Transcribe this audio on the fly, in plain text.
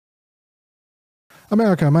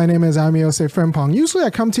America, my name is Amiose Frimpong. Usually I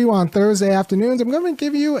come to you on Thursday afternoons. I'm going to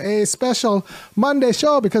give you a special Monday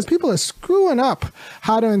show because people are screwing up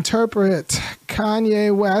how to interpret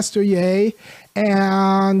Kanye West or Ye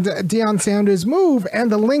and Deion Sanders' move and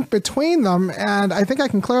the link between them. And I think I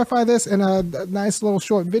can clarify this in a nice little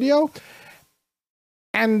short video.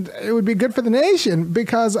 And it would be good for the nation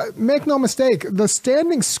because, make no mistake, the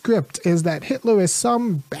standing script is that Hitler is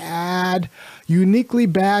some bad, uniquely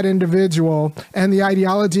bad individual, and the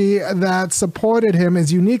ideology that supported him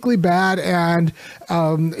is uniquely bad and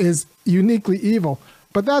is uniquely evil.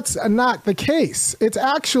 But that's not the case. It's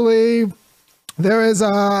actually... There is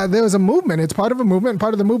a movement. It's part of a movement.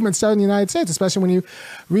 Part of the movement started in the United States, especially when you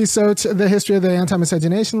research the history of the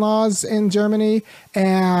anti-miscegenation laws in Germany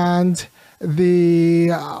and the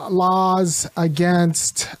laws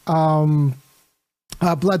against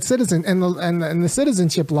blood citizen and the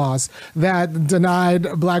citizenship laws that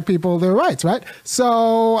denied black people their rights, right?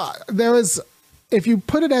 So there is, if you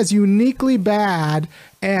put it as uniquely bad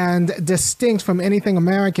and distinct from anything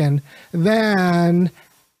American, then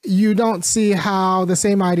you don't see how the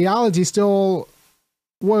same ideology still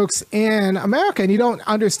works in America, and you don't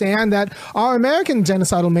understand that our American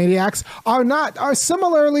genocidal maniacs are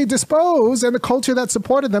similarly disposed, and the culture that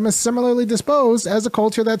supported them is similarly disposed as the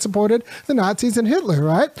culture that supported the Nazis and Hitler,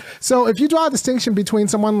 right? So if you draw a distinction between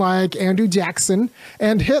someone like Andrew Jackson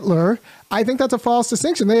and Hitler, I think that's a false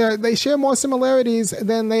distinction. They share more similarities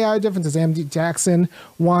than they are differences. Andrew Jackson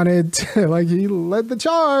wanted to, he led the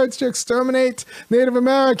charge to exterminate Native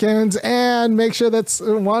Americans and make sure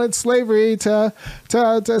wanted slavery to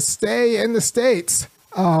stay in the States.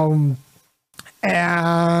 And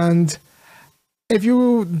if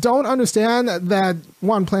you don't understand that,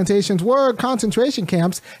 one, plantations were concentration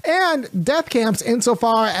camps and death camps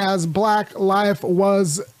insofar as black life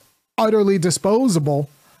was utterly disposable,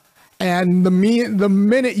 and the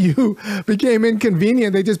minute you became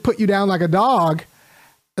inconvenient, they just put you down like a dog.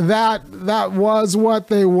 That was what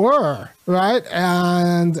they were, right?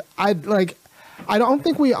 And I don't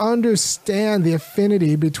think we understand the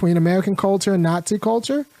affinity between American culture and Nazi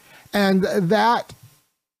culture, and that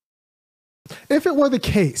if it were the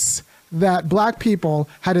case that black people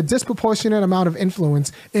had a disproportionate amount of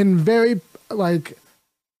influence in very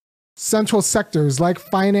central sectors like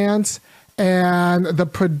finance and the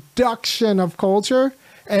production of culture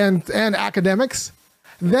and academics,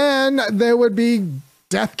 then there would be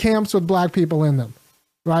death camps with black people in them,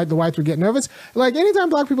 right? The whites would get nervous. Anytime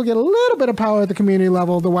black people get a little bit of power at the community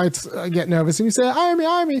level, the whites get nervous. And you say,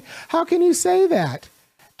 Army, how can you say that?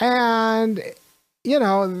 And,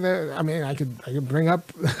 I could bring up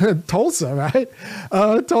Tulsa, right?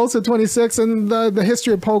 Tulsa 26 and the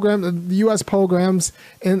history of the U.S. pogroms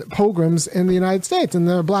in the United States. And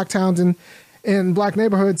there are black towns in black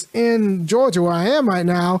neighborhoods in Georgia, where I am right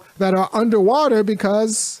now, that are underwater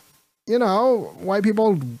because, white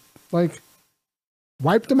people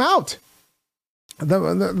wiped them out.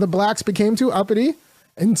 The blacks became too uppity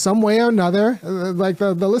in some way or another.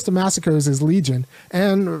 The list of massacres is legion,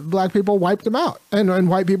 and black people wiped them out, and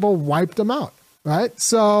white people wiped them out, right?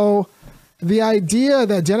 So the idea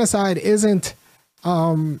that genocide isn't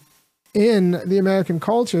in the American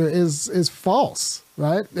culture is false,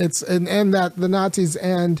 right? And that the Nazis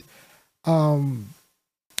and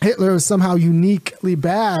Hitler is somehow uniquely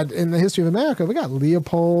bad in the history of America. We got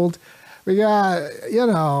Leopold, we got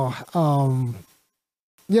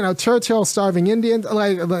Churchill starving Indians,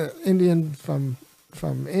 the Indian from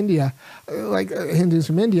India, Hindus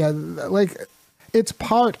from India. It's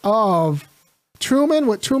part of Truman.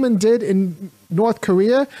 What Truman did in North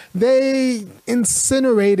Korea, they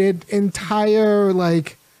incinerated entire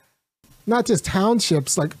not just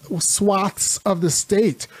townships, swaths of the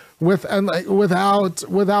state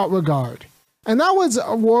without regard. And that was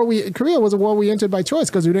a war Korea was a war we entered by choice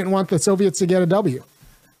because we didn't want the Soviets to get a W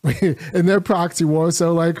in their proxy war.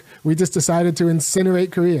 So we just decided to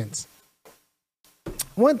incinerate Koreans.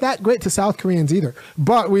 Weren't that great to South Koreans either,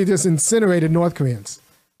 but we just incinerated North Koreans.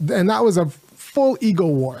 And that was a full ego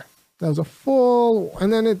war. That was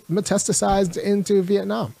and then it metastasized into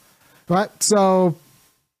Vietnam, right? So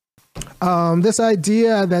this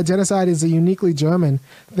idea that genocide is a uniquely German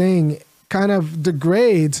thing kind of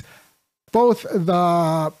degrades both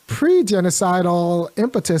the pre-genocidal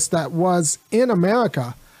impetus that was in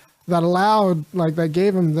America that allowed, that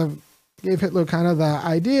gave Hitler kind of the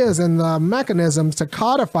ideas and the mechanisms to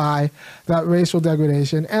codify that racial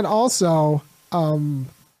degradation, and also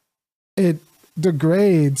it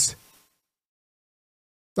degrades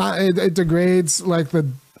the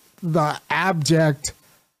abject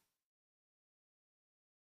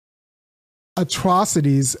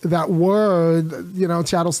atrocities that were,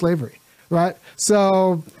 chattel slavery, right?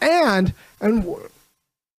 So, and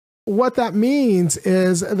what that means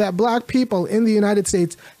is that black people in the United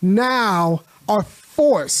States now are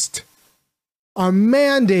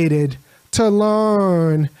mandated to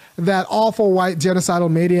learn that awful white genocidal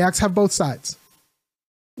maniacs have both sides.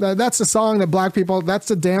 That's the song that black people, that's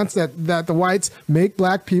the dance that the whites make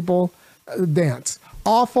black people dance.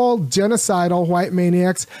 Awful genocidal white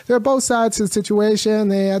maniacs. They're both sides to the situation.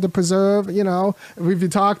 They had to preserve, if you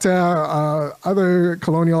talk to other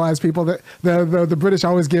colonialized people, that the British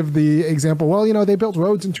always give the example, well, they built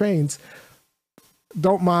roads and trains.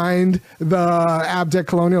 Don't mind the abject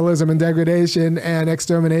colonialism and degradation and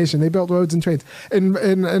extermination. They built roads and trains. In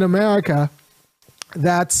America,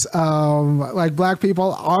 that's like black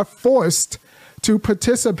people are forced to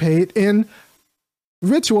participate in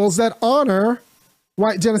rituals that honor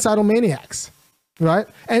white genocidal maniacs, right?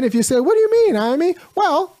 And if you say, what do you mean, Amy?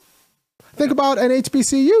 Well, think about an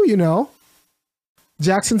HBCU,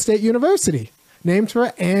 Jackson State University, named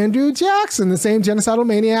for Andrew Jackson, the same genocidal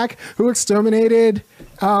maniac who exterminated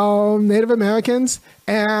Native Americans,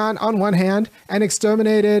 and on one hand, and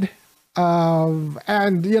exterminated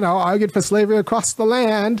argued for slavery across the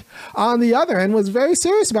land on the other, and was very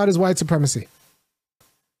serious about his white supremacy.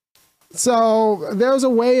 So there's a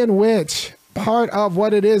way in which part of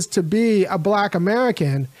what it is to be a black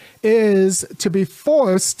American is to be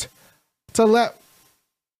forced to let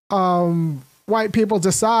white people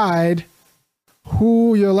decide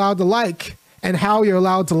who you're allowed to like and how you're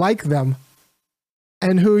allowed to like them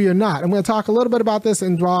and who you're not. I'm going to talk a little bit about this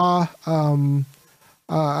and draw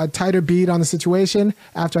a tighter bead on the situation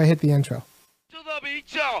after I hit the intro.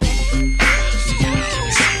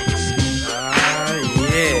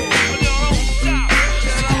 Yeah.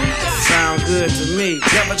 Sound good to me.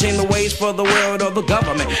 Never change the ways for the world or the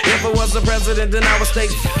government. If I was the president, then I would state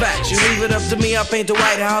facts. You leave it up to me, I paint the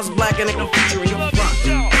White House black and it can feature in your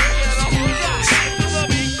front.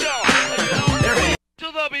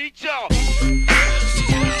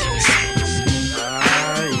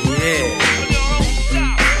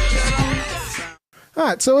 All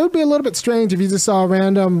right, so it would be a little bit strange if you just saw a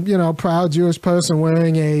random, proud Jewish person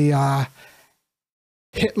wearing a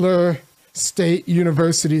Hitler State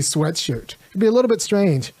University sweatshirt. It'd be a little bit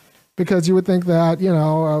strange because you would think that,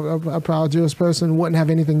 a proud Jewish person wouldn't have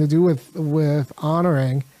anything to do with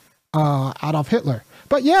honoring Adolf Hitler.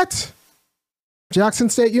 But yet, Jackson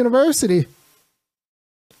State University,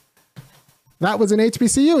 that was an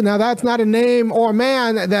HBCU. Now, that's not a name or a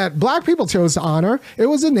man that black people chose to honor. It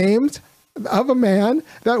was a name of a man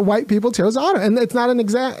that white people chose to honor. And it's not an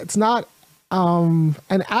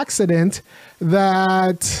accident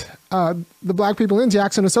that the black people in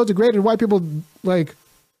Jackson are so degraded. White people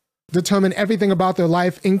determine everything about their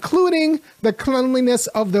life, including the cleanliness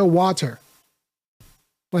of their water.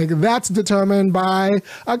 That's determined by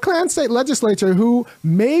a Klan state legislature who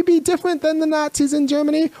may be different than the Nazis in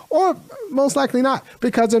Germany, or most likely not,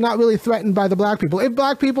 because they're not really threatened by the black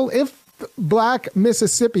people. If black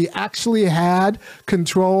Mississippi actually had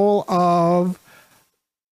control of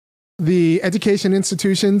the education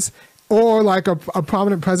institutions, or a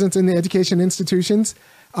prominent presence in the education institutions,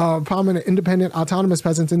 prominent independent autonomous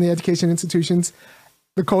presence in the education institutions,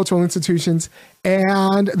 the cultural institutions,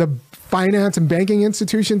 and the finance and banking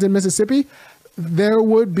institutions in Mississippi, there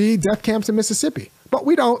would be death camps in Mississippi. But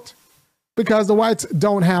we don't, because the whites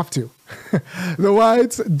don't have to. The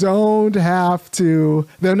whites don't have to.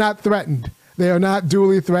 They're not threatened. They are not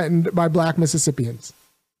duly threatened by black Mississippians.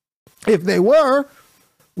 If they were,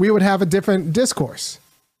 we would have a different discourse.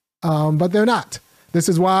 But they're not. This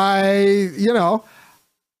is why,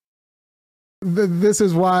 this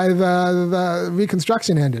is why the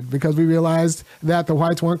Reconstruction ended, because we realized that the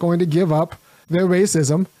whites weren't going to give up their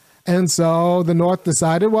racism. And so the North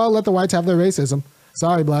decided, well, let the whites have their racism.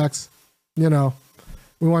 Sorry, blacks. We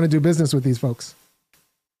want to do business with these folks.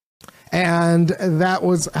 And that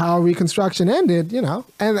was how Reconstruction ended,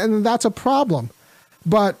 and that's a problem.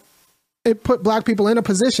 But it put black people in a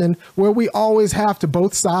position where we always have to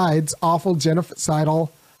both sides awful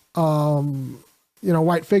genocidal,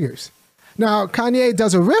 white figures. Now, Kanye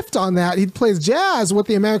does a riff on that. He plays jazz with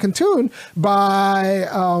the American tune by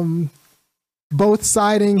both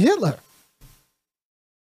siding Hitler,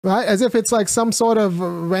 right? As if it's some sort of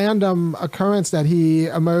random occurrence that he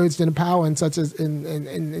emerged in power, in, such as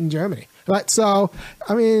in Germany, right? So,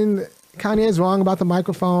 Kanye is wrong about the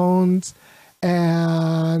microphones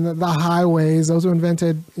and the highways. Those were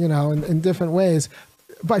invented, in different ways.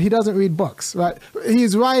 But he doesn't read books, right?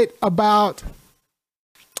 He's right about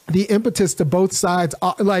the impetus to both sides,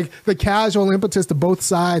 the casual impetus to both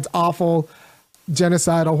sides, awful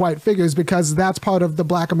genocidal white figures because that's part of the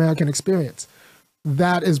Black American experience.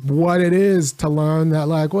 That is what it is to learn that,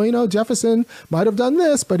 like, well, you know, Jefferson might have done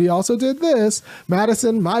this, but he also did this.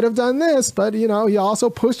 Madison might have done this, but, you know, he also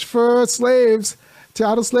pushed for slaves to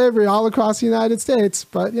out of slavery all across the United States.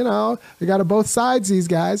 But, you know, they got to both sides, these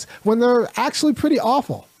guys, when they're actually pretty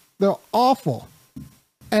awful. They're awful.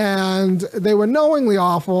 And they were knowingly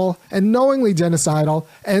awful and knowingly genocidal.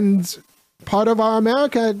 And part of our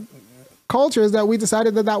America culture is that we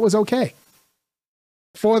decided that that was okay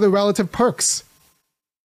for the relative perks.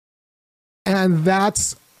 And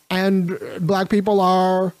Black people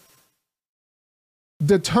are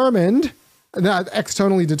determined, not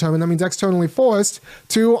externally determined, that means externally forced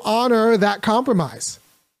to honor that compromise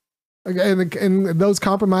and those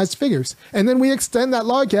compromised figures. And then we extend that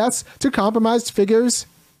largesse to compromised figures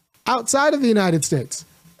outside of the United States.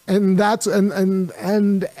 And that's and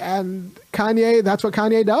Kanye, that's what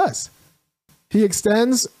Kanye does. He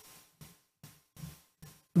extends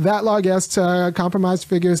that largesse to compromised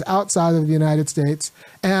figures outside of the United States.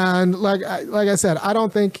 And like I said, I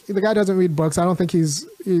don't think the guy doesn't read books. I don't think he's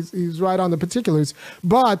right on the particulars.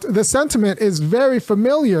 But the sentiment is very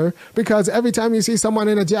familiar because every time you see someone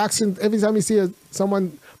in every time you see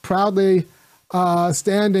someone proudly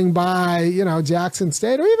standing by, you know, Jackson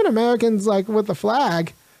State, or even Americans like with the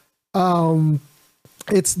flag,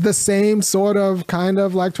 it's the same sort of kind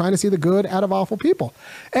of like trying to see the good out of awful people.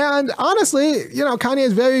 And honestly, you know, Kanye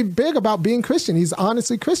is very big about being Christian. He's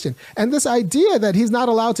honestly Christian. And this idea that he's not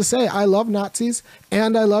allowed to say, I love Nazis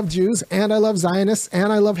and I love Jews and I love Zionists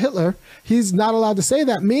and I love Hitler, he's not allowed to say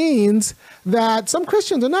that, means that some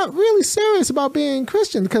Christians are not really serious about being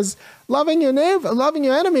Christian, because loving your neighbor, loving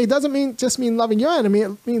your enemy doesn't just mean loving your enemy.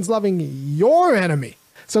 It means loving your enemy.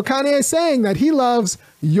 So Kanye is saying that he loves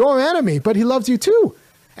your enemy, but he loves you too.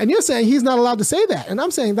 And you're saying he's not allowed to say that. And I'm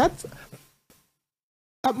saying that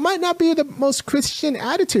might not be the most Christian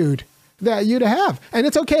attitude that you to have. And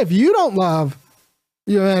it's okay if you don't love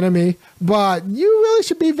your enemy, but you really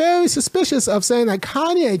should be very suspicious of saying that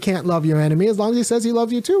Kanye can't love your enemy as long as he says he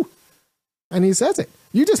loves you too. And he says it.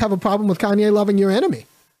 You just have a problem with Kanye loving your enemy.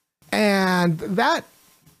 And that,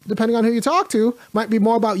 depending on who you talk to, might be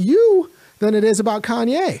more about you than it is about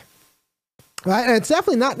Kanye. Right? And it's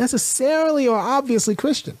definitely not necessarily or obviously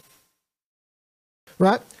Christian.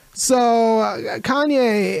 Right? So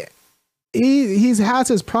Kanye, he has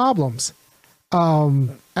his problems.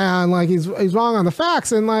 And like he's wrong on the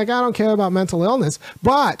facts, and like I don't care about mental illness,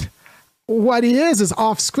 but what he is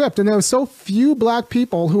off script. And there are so few Black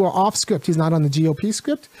people who are off script. He's not on the GOP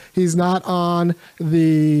script. He's not on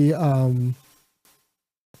the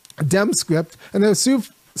Dem script. And there's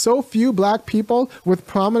so few Black people with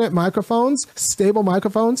prominent microphones, stable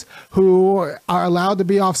microphones, who are allowed to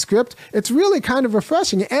be off script. It's really kind of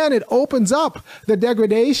refreshing, and it opens up the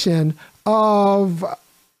degradation of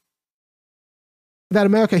that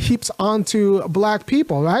America heaps onto Black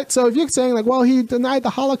people, right? So if you're saying like, well, he denied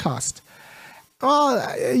the Holocaust.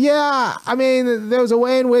 Well, yeah, I mean, there's a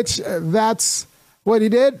way in which that's what he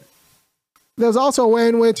did. There's also a way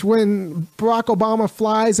in which when Barack Obama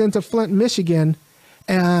flies into Flint, Michigan,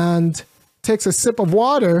 and takes a sip of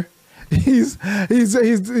water, he's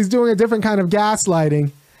doing a different kind of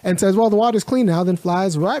gaslighting and says, well, the water's clean now, then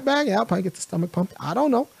flies right back out, probably gets the stomach pumped. I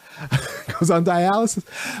don't know. Goes on dialysis.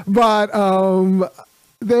 But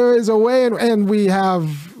there is a way, and we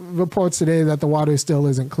have reports today that the water still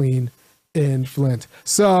isn't clean in Flint.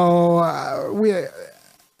 So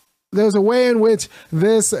there's a way in which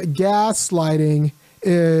this gaslighting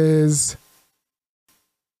is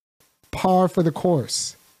par for the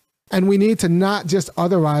course. And we need to not just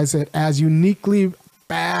otherize it as uniquely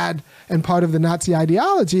bad and part of the Nazi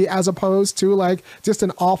ideology, as opposed to like just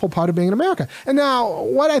an awful part of being in America. And now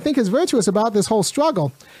what I think is virtuous about this whole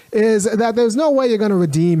struggle is that there's no way you're going to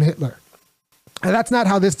redeem Hitler. And that's not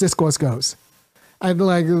how this discourse goes. I'd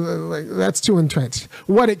like that's too entrenched.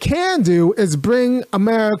 What it can do is bring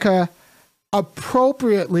America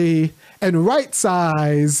appropriately and right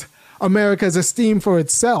size America's esteem for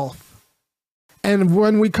itself. And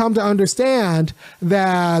when we come to understand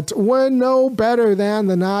that we're no better than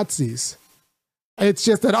the Nazis, it's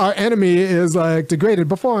just that our enemy is like degraded.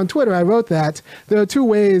 Before on Twitter, I wrote that there are two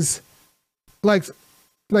ways, like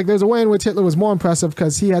there's a way in which Hitler was more impressive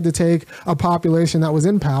because he had to take a population that was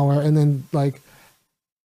in power and then like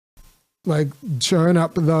churn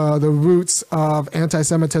up the roots of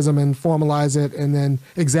anti-Semitism and formalize it and then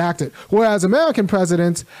exact it. Whereas American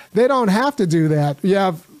presidents, they don't have to do that. You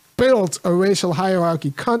have built a racial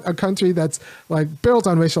hierarchy, a country that's like built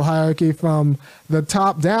on racial hierarchy from the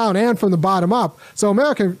top down and from the bottom up. So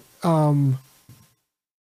American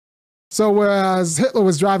So whereas Hitler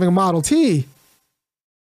was driving a Model T,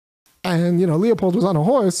 and, you know, Leopold was on a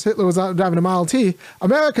horse, Hitler was driving a Model T,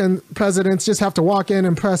 American presidents just have to walk in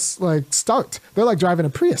and press, like, start. They're like driving a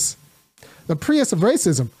Prius. The Prius of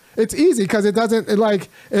racism. It's easy because it doesn't,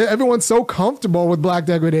 everyone's so comfortable with black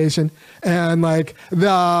degradation and, like,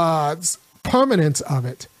 the permanence of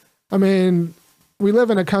it. I mean, we live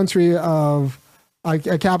in a country of, like,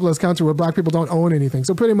 a capitalist country where black people don't own anything.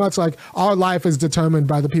 So pretty much, like, our life is determined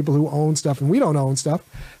by the people who own stuff, and we don't own stuff.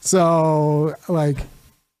 So, like...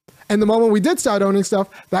 And the moment we did start owning stuff,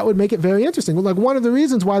 that would make it very interesting. Like, one of the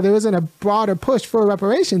reasons why there isn't a broader push for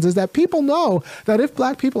reparations is that people know that if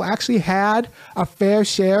black people actually had a fair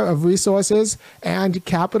share of resources and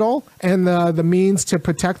capital and the means to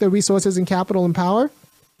protect their resources and capital and power,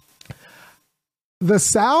 the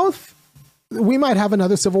South, we might have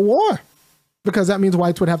another civil war, because that means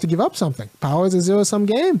whites would have to give up something. Power is a zero-sum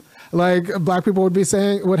game. Like, black people would be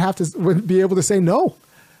able to say no.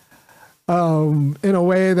 In a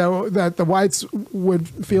way that the whites would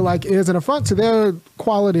feel like is an affront to their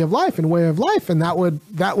quality of life and way of life, and that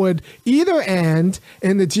would either end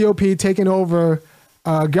in the GOP taking over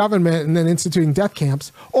government and then instituting death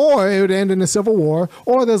camps, or it would end in a civil war,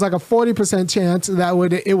 or there's like a 40% chance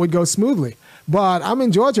that it would go smoothly. But I'm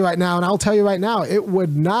in Georgia right now, and I'll tell you right now, it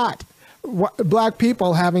would not. Black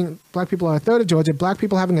people are a third of Georgia. Black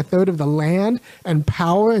people having a third of the land and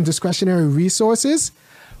power and discretionary resources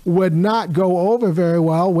would not go over very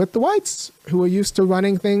well with the whites, who are used to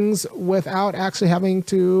running things without actually having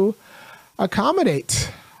to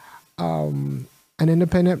accommodate too many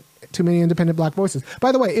independent black voices.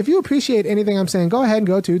 By the way, if you appreciate anything I'm saying, go ahead and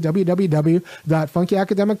go to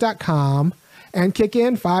www.funkyacademic.com and kick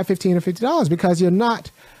in $5, $15, or $50, because you're not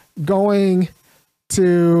going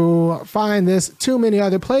to find this too many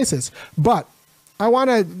other places. But I want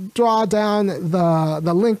to draw down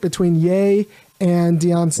the link between Ye and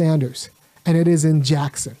Deion Sanders, and it is in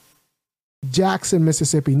Jackson,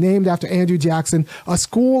 Mississippi, named after Andrew Jackson, a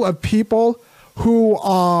school of people who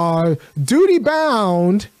are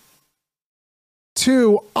duty-bound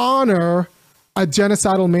to honor a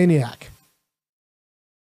genocidal maniac.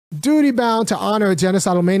 Duty-bound to honor a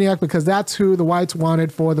genocidal maniac, because that's who the whites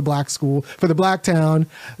wanted for the black school, for the black town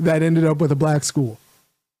that ended up with a black school.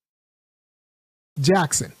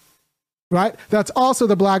 Jackson. Right? That's also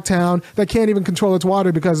the black town that can't even control its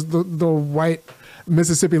water because the white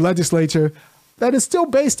Mississippi legislature that is still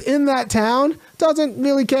based in that town doesn't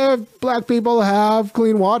really care if black people have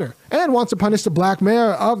clean water, and wants to punish the black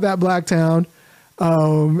mayor of that black town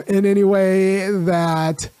in any way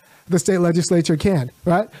that the state legislature can.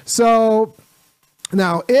 Right? So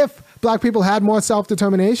now, if black people had more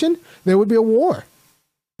self-determination, there would be a war.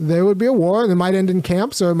 There would be a war, and it might end in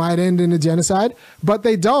camps or it might end in a genocide, but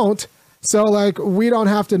they don't. So, like, we don't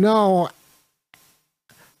have to know,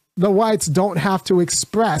 the whites don't have to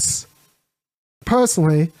express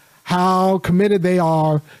personally how committed they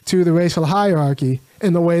are to the racial hierarchy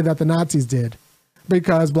in the way that the Nazis did,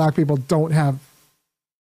 because black people don't have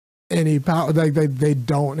any power. Like, they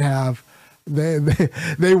don't have,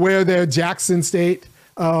 they wear their Jackson State.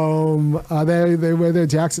 They wear their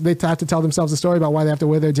Jackson. They have to tell themselves a story about why they have to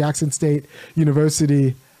wear their Jackson State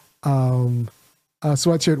University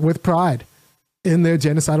sweatshirt with pride in their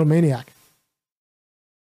genocidal maniac,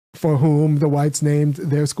 for whom the whites named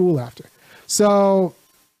their school after. So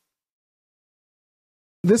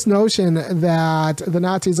this notion that the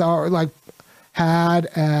Nazis are had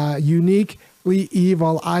a uniquely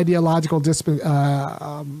evil ideological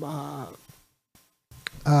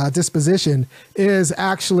disposition is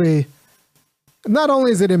actually, not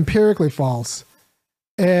only is it empirically false,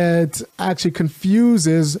 it actually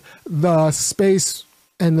confuses the space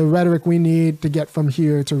and the rhetoric we need to get from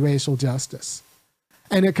here to racial justice.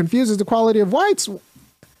 And it confuses the quality of whites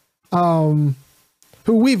who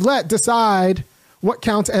we've let decide what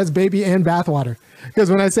counts as baby and bathwater.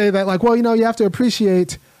 Because when I say that, like, well, you know, you have to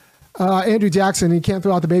appreciate Andrew Jackson, you can't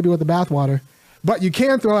throw out the baby with the bathwater, but you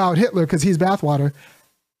can throw out Hitler because he's bathwater.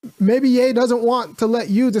 Maybe Ye doesn't want to let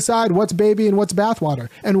you decide what's baby and what's bathwater.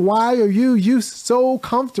 And why are you so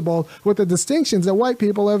comfortable with the distinctions that white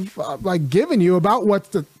people have given you about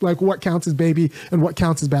what counts as baby and what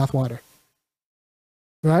counts as bathwater?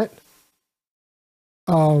 Right?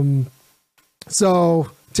 So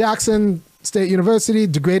Jackson State University,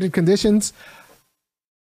 degraded conditions.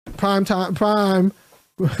 Prime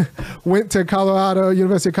went to Colorado,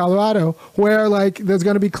 University of Colorado, where there's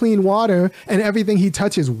going to be clean water and everything he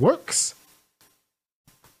touches works.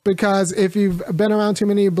 Because if you've been around too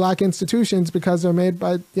many black institutions, because they're made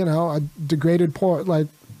by, a degraded poor,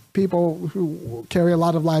 people who carry a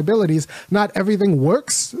lot of liabilities, not everything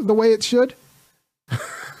works the way it should.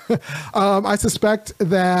 I suspect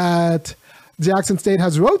that Jackson State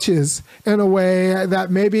has roaches in a way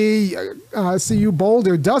that maybe CU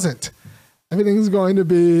Boulder doesn't. Everything's going to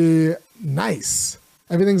be nice.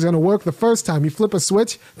 Everything's going to work the first time. You flip a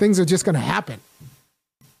switch, things are just going to happen.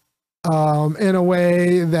 In a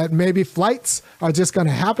way that maybe flights are just going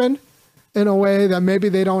to happen, in a way that maybe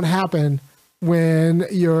they don't happen when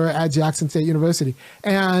you're at Jackson State University.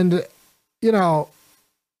 And, you know,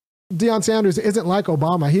 Deion Sanders isn't like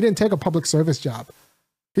Obama. He didn't take a public service job.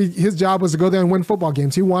 His job was to go there and win football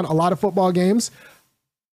games. He won a lot of football games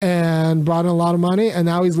and brought in a lot of money, and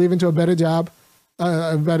now he's leaving to a better job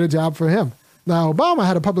for him. Now, Obama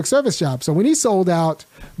had a public service job, so when he sold out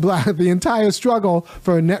the entire struggle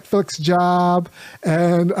for a Netflix job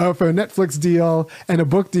and for a Netflix deal and a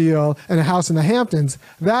book deal and a house in the Hamptons,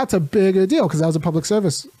 that's a bigger deal because that was a public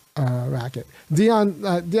service racket.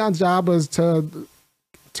 Deion's job was to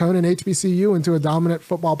turn an HBCU into a dominant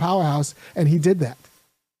football powerhouse, and he did that.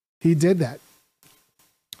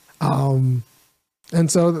 And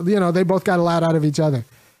so, you know, they both got a lot out of each other.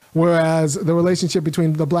 Whereas the relationship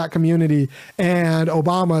between the black community and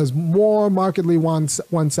Obama is more markedly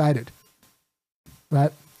one-sided,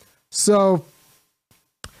 right? So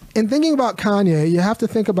in thinking about Kanye, you have to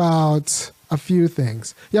think about a few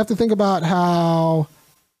things. You have to think about how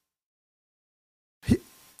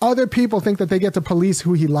other people think that they get to police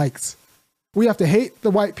who he likes. We have to hate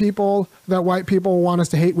the white people that white people want us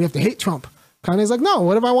to hate. We have to hate Trump. Kanye's like, no,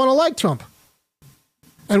 what if I want to like Trump?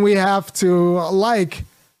 And we have to like...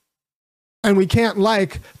 And we can't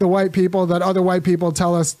like the white people that other white people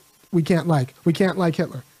tell us we can't like. We can't like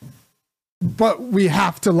Hitler. But we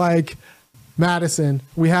have to like Madison.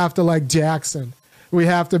 We have to like Jackson. We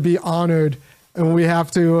have to be honored, and we have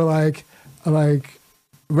to like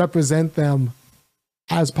represent them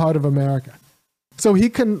as part of America. So he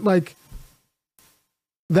can like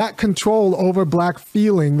that control over black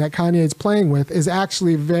feeling that Kanye is playing with is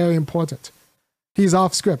actually very important. He's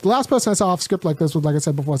off script. The last person I saw off script like this was, like I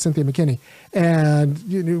said before, Cynthia McKinney. And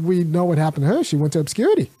we know what happened to her. She went to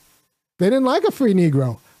obscurity. They didn't like a free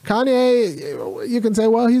Negro. Kanye, you can say,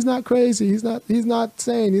 well, he's not crazy. He's not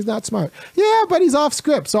sane. He's not smart. Yeah, but he's off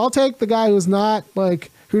script. So I'll take the guy who's not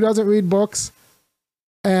like, who doesn't read books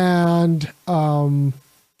and,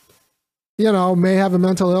 may have a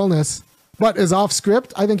mental illness, but is off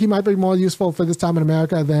script. I think he might be more useful for this time in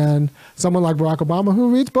America than someone like Barack Obama,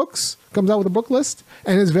 who reads books, comes out with a book list,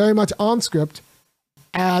 and is very much on script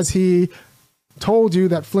as he told you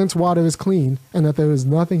that Flint's water is clean and that there is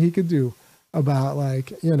nothing he could do about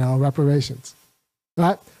reparations.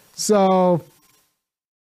 Right? So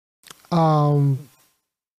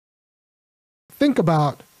think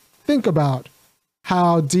about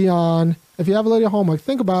how Deion, if you have a little homework,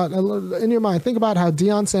 think about how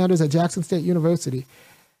Deion Sanders at Jackson State University,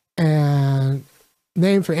 and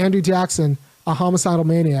named for Andrew Jackson, a genocidal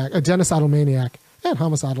maniac, and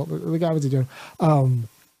homicidal, the guy was a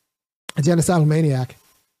genocidal maniac,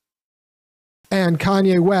 and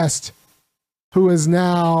Kanye West, who is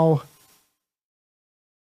now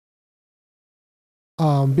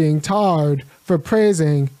being tarred for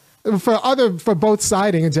praising, for both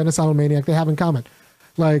siding a genocidal maniac. They have in common.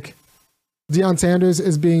 Like, Deion Sanders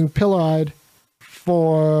is being pilloried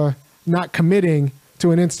for not committing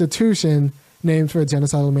to an institution named for a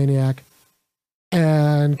genocidal maniac,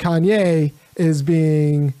 and Kanye is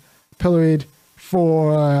being pilloried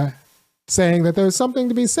for saying that there's something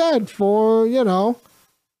to be said for, a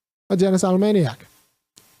genocidal maniac.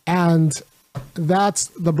 And that's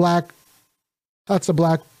the black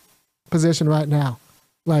position right now.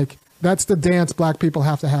 Like, that's the dance black people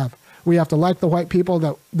have to have. We have to like the white people,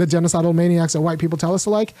 the genocidal maniacs that white people tell us to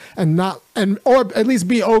like, or at least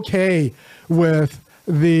be okay with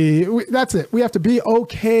that's it. We have to be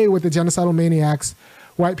okay with the genocidal maniacs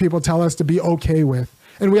white people tell us to be okay with.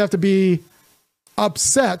 And we have to be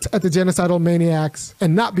upset at the genocidal maniacs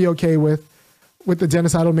and not be okay with the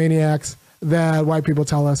genocidal maniacs that white people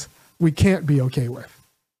tell us we can't be okay with.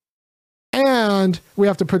 And we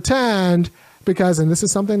have to pretend, because, and this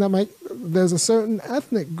is something that there's a certain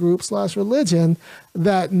ethnic group / religion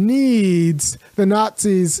that needs the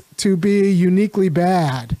Nazis to be uniquely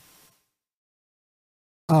bad.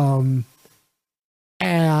 And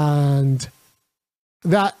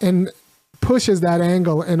pushes that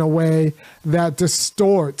angle in a way that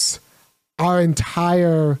distorts our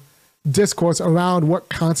entire discourse around what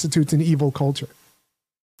constitutes an evil culture.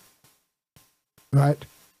 Right?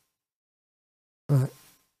 And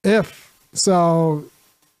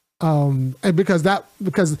because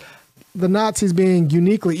the Nazis being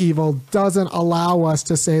uniquely evil doesn't allow us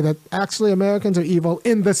to say that actually Americans are evil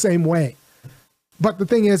in the same way. But the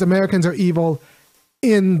thing is, Americans are evil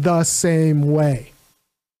in the same way.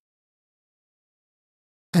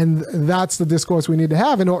 And that's the discourse we need to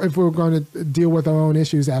have if we're going to deal with our own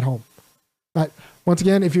issues at home. But once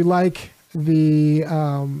again, if you like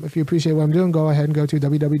if you appreciate what I'm doing, go ahead and go to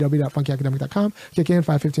www.funkyacademic.com, kick in $5,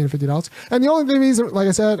 $15, and $50. And the only reason, like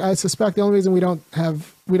I said, I suspect the only reason we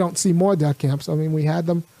don't see more death camps, I mean, we had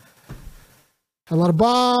them, a lot of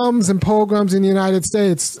bombs and pogroms in the United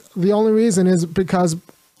States. The only reason is because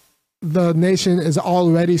the nation is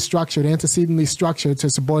already structured, antecedently structured to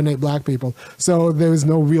subordinate black people. So there is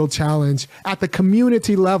no real challenge at the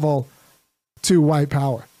community level to white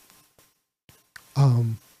power.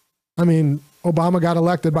 I mean, Obama got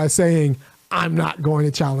elected by saying, I'm not going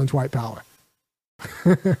to challenge white power.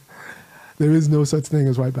 There is no such thing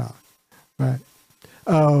as white power, right?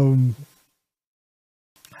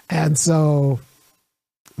 And so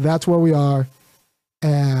that's where we are.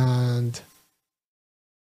 And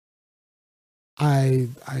I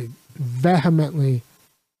vehemently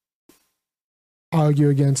argue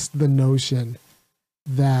against the notion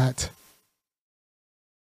that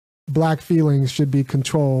black feelings should be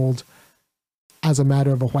controlled as a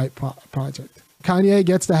matter of a white project. Kanye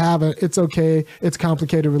gets to have it's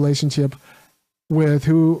complicated relationship with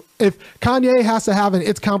who. If Kanye has to have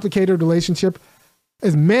it's complicated relationship,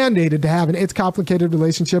 is mandated to have it's complicated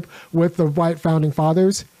relationship with the white founding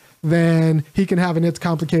fathers, then he can have it's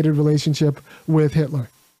complicated relationship with Hitler,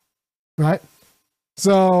 right?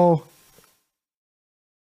 So,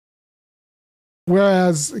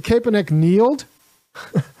 whereas Kaepernick kneeled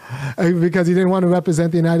because he didn't want to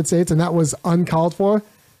represent the United States, and that was uncalled for.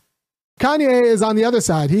 Kanye is on the other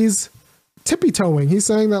side. He's tippy-toeing. He's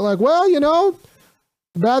saying that, like, well,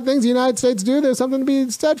 bad things the United States do, there's something to be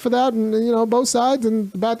said for that, and, both sides,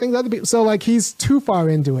 and bad things other people. So, like, he's too far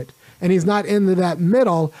into it, and he's not into that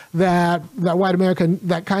middle that white America,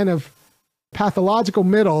 that kind of pathological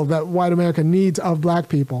middle that white America needs of black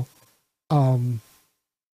people.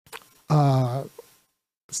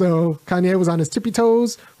 So Kanye was on his tippy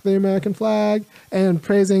toes with the American flag and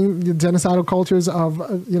praising the genocidal cultures of,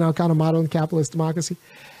 kind of modern capitalist democracy.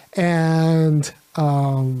 And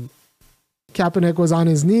Kaepernick was on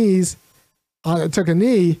his knees, took a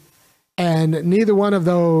knee, and neither one of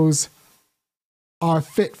those are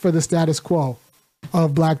fit for the status quo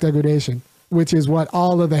of black degradation, which is what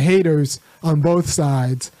all of the haters on both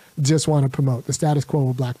sides just want to promote, the status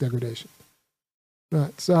quo of black degradation.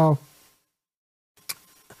 Right, so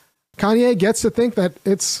Kanye gets to think that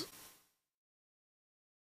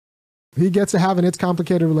he gets to have it's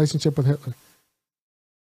complicated relationship with Hitler.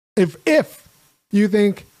 If you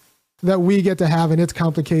think that we get to have it's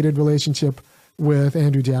complicated relationship with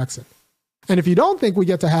Andrew Jackson, and if you don't think we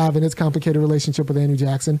get to have it's complicated relationship with Andrew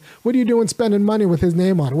Jackson, what are you doing spending money with his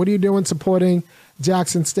name on it? What are you doing supporting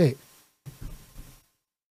Jackson State?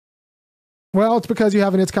 Well, it's because you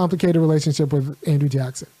have it's complicated relationship with Andrew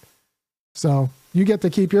Jackson. So you get to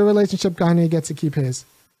keep your relationship, Kanye gets to keep his.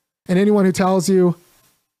 And anyone who tells you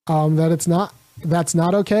that that's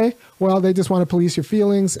not okay, well, they just want to police your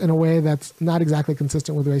feelings in a way that's not exactly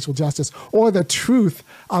consistent with racial justice or the truth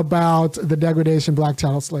about the degradation black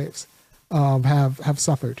chattel slaves have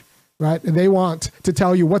suffered, right? And they want to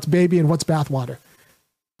tell you what's baby and what's bathwater.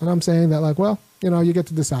 And I'm saying that, like, well, you get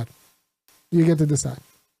to decide. You get to decide.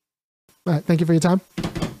 All right, thank you for your time.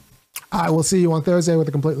 I will see you on Thursday with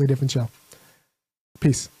a completely different show.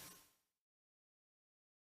 Peace.